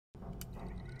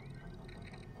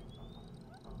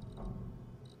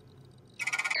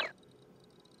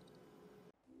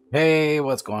Hey,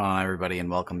 what's going on everybody,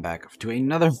 and welcome back to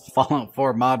another Fallout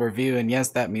 4 mod review. And yes,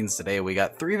 that means today we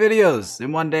got 3 videos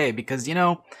in one day because,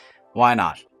 why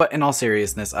not? But in all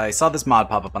seriousness, I saw this mod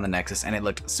pop up on the Nexus and it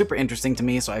looked super interesting to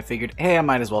me, so I figured, hey, I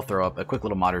might as well throw up a quick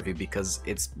little mod review because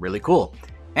it's really cool.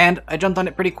 And I jumped on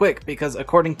it pretty quick because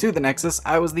according to the Nexus,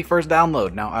 I was the first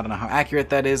download. Now, I don't know how accurate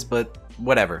that is, but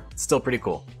whatever, it's still pretty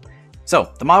cool.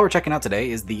 So, the mod we're checking out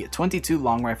today is the 22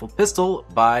 Long Rifle Pistol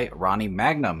by Ronnie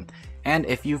Magnum. And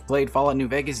if you've played Fallout New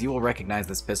Vegas, you will recognize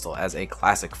this pistol as a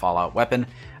classic Fallout weapon.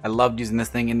 I loved using this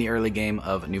thing in the early game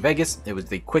of New Vegas. It was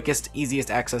the quickest,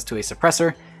 easiest access to a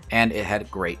suppressor, and it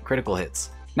had great critical hits.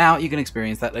 Now you can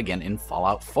experience that again in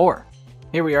Fallout 4.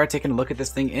 Here we are taking a look at this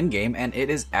thing in-game, and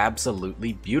it is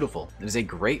absolutely beautiful. It is a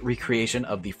great recreation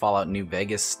of the Fallout New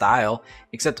Vegas style,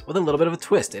 except with a little bit of a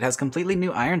twist. It has completely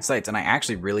new iron sights, and I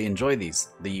actually really enjoy these.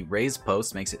 The raised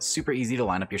post makes it super easy to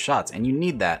line up your shots, and you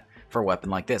need that for a weapon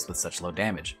like this with such low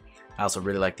damage. I also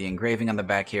really like the engraving on the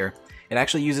back here. It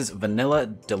actually uses vanilla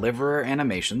deliverer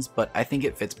animations, but I think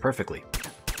it fits perfectly.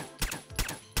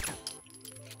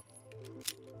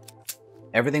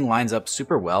 Everything lines up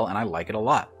super well and I like it a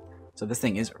lot. So this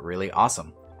thing is really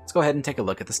awesome. Let's go ahead and take a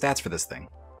look at the stats for this thing.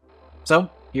 So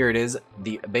here it is.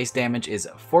 The base damage is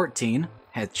 14.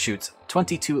 It shoots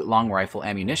 22 long rifle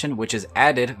ammunition, which is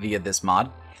added via this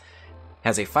mod.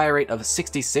 Has a fire rate of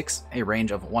 66, a range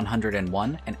of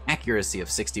 101, an accuracy of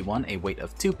 61, a weight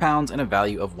of 2 pounds, and a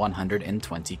value of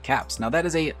 120 caps. Now that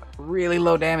is a really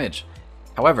low damage.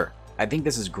 However, I think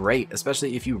this is great,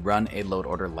 especially if you run a load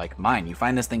order like mine. You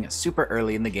find this thing super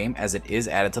early in the game as it is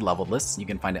added to leveled lists. You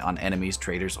can find it on enemies,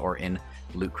 traders, or in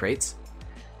loot crates.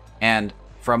 And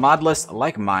for a mod list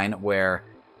like mine where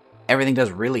everything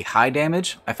does really high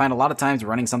damage, I find a lot of times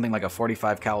running something like a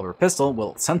 45 caliber pistol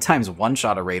will sometimes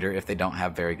one-shot a raider if they don't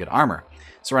have very good armor.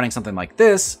 So running something like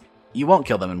this, you won't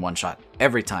kill them in one shot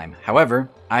every time. However,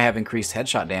 I have increased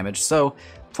headshot damage, so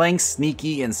playing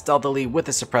sneaky and stealthily with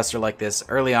a suppressor like this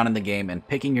early on in the game and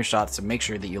picking your shots to make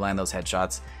sure that you land those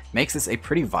headshots makes this a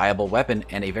pretty viable weapon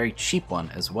and a very cheap one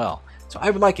as well. So I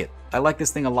would like it. I like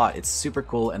this thing a lot. It's super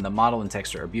cool and the model and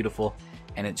texture are beautiful,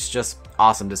 and it's just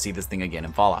awesome to see this thing again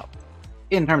in Fallout.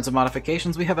 In terms of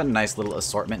modifications, we have a nice little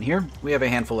assortment here. We have a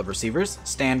handful of receivers: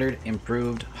 standard,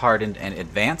 improved, hardened, and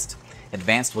advanced.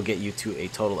 Advanced will get you to a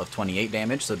total of 28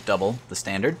 damage, so double the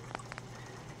standard.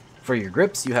 For your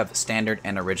grips, you have standard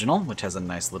and original, which has a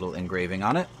nice little engraving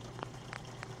on it.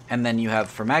 And then you have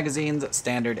for magazines,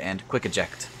 standard and quick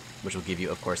eject, which will give you,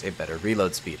 of course, a better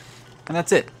reload speed. And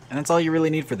that's it. And that's all you really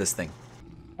need for this thing.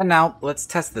 And now, let's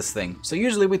test this thing. So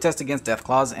usually we test against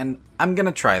Deathclaws, and I'm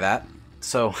gonna try that.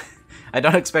 So I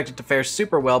don't expect it to fare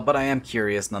super well, but I am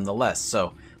curious nonetheless.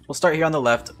 So we'll start here on the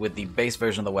left with the base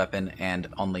version of the weapon and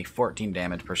only 14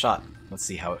 damage per shot. Let's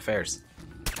see how it fares.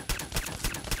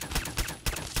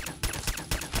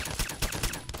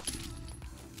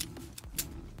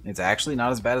 It's actually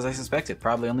not as bad as I suspected,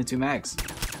 probably only 2 mags.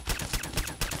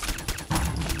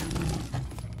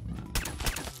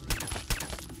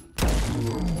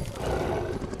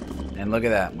 And look at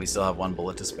that, we still have 1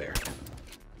 bullet to spare.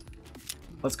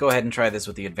 Let's go ahead and try this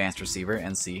with the advanced receiver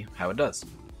and see how it does.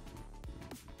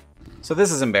 So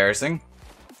this is embarrassing.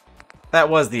 That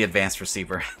was the advanced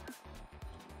receiver.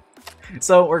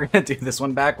 So we're gonna do this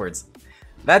one backwards.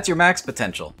 That's your max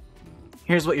potential.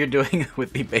 Here's what you're doing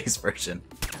with the base version.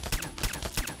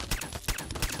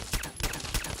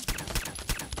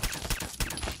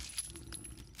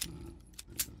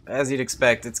 As you'd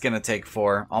expect, it's gonna take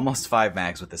 4, almost 5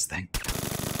 mags with this thing.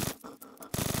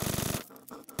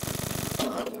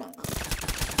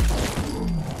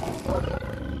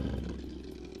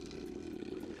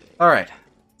 Alright,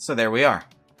 so there we are.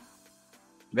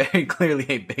 Very clearly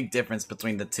a big difference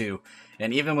between the two,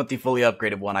 and even with the fully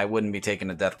upgraded one, I wouldn't be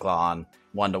taking a Deathclaw on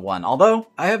 1-to-1. Although,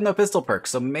 I have no pistol perk,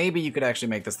 so maybe you could actually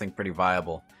make this thing pretty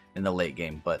viable in the late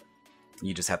game, but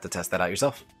you just have to test that out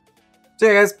yourself. So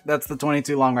yeah guys, that's the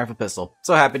 22 Long Rifle Pistol.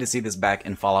 So happy to see this back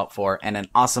in Fallout 4, and an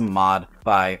awesome mod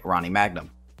by Ronnie Magnum.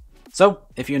 So,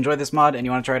 if you enjoyed this mod and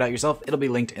you want to try it out yourself, it'll be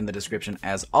linked in the description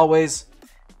as always.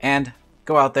 And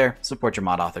go out there, support your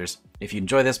mod authors. If you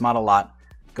enjoy this mod a lot,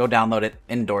 go download it,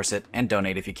 endorse it, and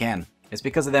donate if you can. It's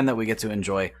because of them that we get to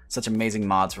enjoy such amazing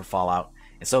mods for Fallout.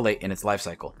 It's so late in its life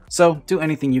cycle. So do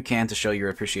anything you can to show your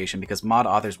appreciation because mod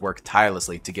authors work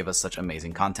tirelessly to give us such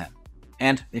amazing content.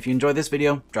 And if you enjoyed this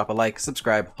video, drop a like,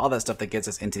 subscribe, all that stuff that gets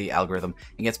us into the algorithm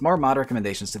and gets more mod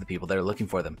recommendations to the people that are looking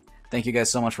for them. Thank you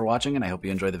guys so much for watching, and I hope you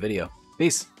enjoyed the video.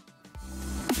 Peace!